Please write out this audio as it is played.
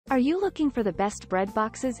Are you looking for the best bread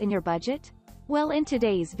boxes in your budget? Well, in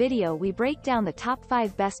today's video we break down the top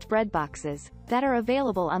 5 best bread boxes that are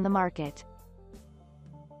available on the market.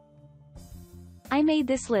 I made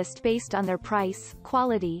this list based on their price,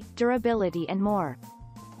 quality, durability and more.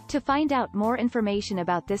 To find out more information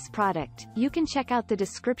about this product, you can check out the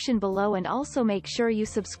description below and also make sure you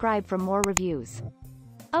subscribe for more reviews.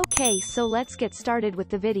 Okay, so let's get started with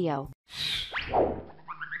the video.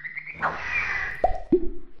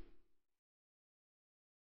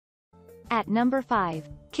 At number 5,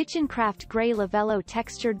 Kitchen Craft Gray Lovello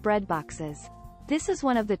Textured Bread Boxes. This is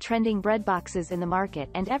one of the trending bread boxes in the market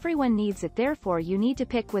and everyone needs it, therefore you need to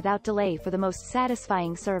pick without delay for the most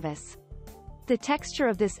satisfying service. The texture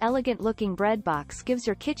of this elegant-looking bread box gives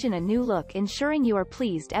your kitchen a new look, ensuring you are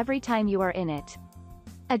pleased every time you are in it.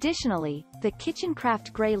 Additionally, the Kitchen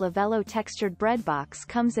Craft Gray Lovello Textured Bread Box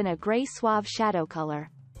comes in a gray suave shadow color.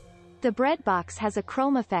 The bread box has a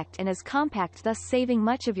chrome effect and is compact, thus saving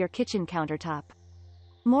much of your kitchen countertop.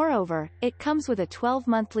 Moreover, it comes with a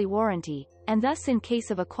 12-monthly warranty, and thus in case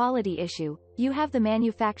of a quality issue, you have the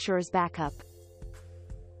manufacturer's backup.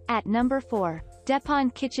 At number 4,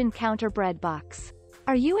 Deppon Kitchen Counter Bread Box.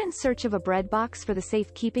 Are you in search of a bread box for the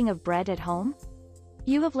safekeeping of bread at home?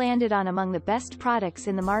 You have landed on among the best products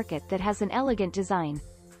in the market that has an elegant design.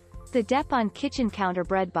 The Deppon Kitchen Counter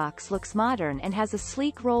Bread Box looks modern and has a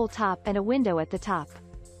sleek roll top and a window at the top.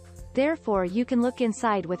 Therefore you can look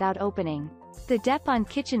inside without opening. The Deppon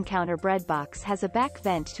Kitchen Counter Bread Box has a back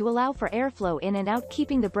vent to allow for airflow in and out,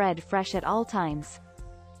 keeping the bread fresh at all times.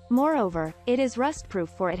 Moreover, it is rust-proof,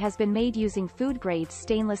 for it has been made using food-grade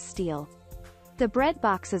stainless steel. The bread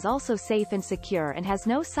box is also safe and secure and has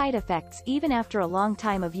no side effects even after a long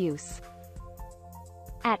time of use.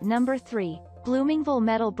 At number 3, Bloomingville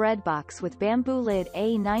Metal Bread Box with Bamboo Lid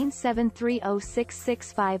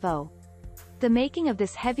A973066650. The making of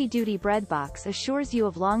this heavy-duty bread box assures you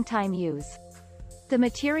of long-time use. The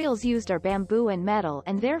materials used are bamboo and metal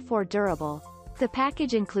and therefore durable. The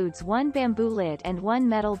package includes one bamboo lid and one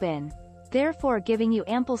metal bin, therefore giving you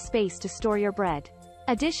ample space to store your bread.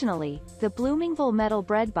 Additionally, the Bloomingville Metal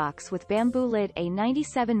Bread Box with Bamboo Lid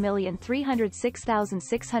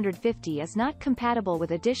A97306650 is not compatible with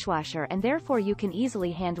a dishwasher and therefore you can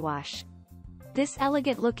easily hand wash. This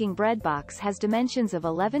elegant-looking bread box has dimensions of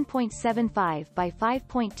 11.75 by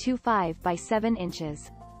 5.25 by 7 inches.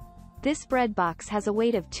 This bread box has a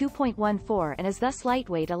weight of 2.14 and is thus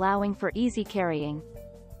lightweight, allowing for easy carrying.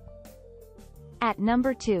 At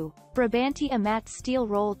number 2, Brabantia Matte Steel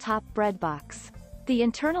Roll Top Bread Box. The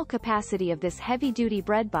internal capacity of this heavy-duty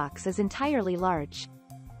bread box is entirely large.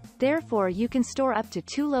 Therefore you can store up to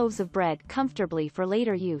 2 loaves of bread comfortably for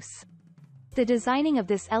later use. The designing of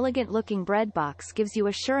this elegant-looking bread box gives you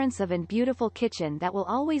assurance of a beautiful kitchen that will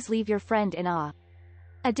always leave your friend in awe.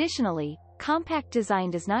 Additionally, compact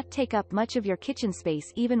design does not take up much of your kitchen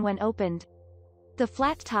space even when opened. The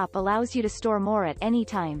flat top allows you to store more at any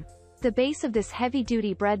time. The base of this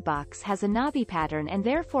heavy-duty bread box has a knobby pattern and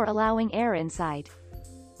therefore allowing air inside.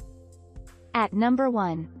 At number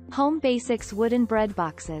 1, Home Basics Wooden Bread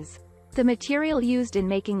Boxes. The material used in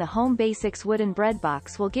making the Home Basics wooden bread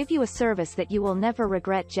box will give you a service that you will never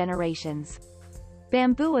regret generations.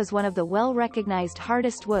 Bamboo is one of the well-recognized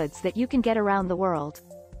hardest woods that you can get around the world.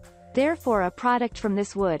 Therefore a product from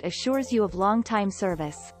this wood assures you of long-time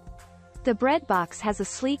service. The bread box has a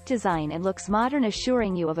sleek design and looks modern,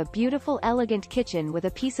 assuring you of a beautiful, elegant kitchen with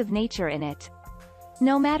a piece of nature in it.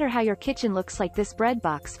 No matter how your kitchen looks like, this bread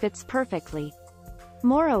box fits perfectly.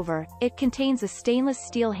 Moreover, it contains a stainless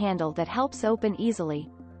steel handle that helps open easily.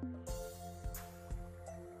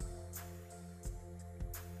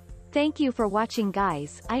 Thank you for watching,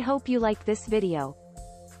 guys. I hope you liked this video.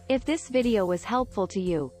 If this video was helpful to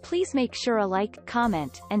you, please make sure a like,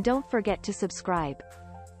 comment, and don't forget to subscribe.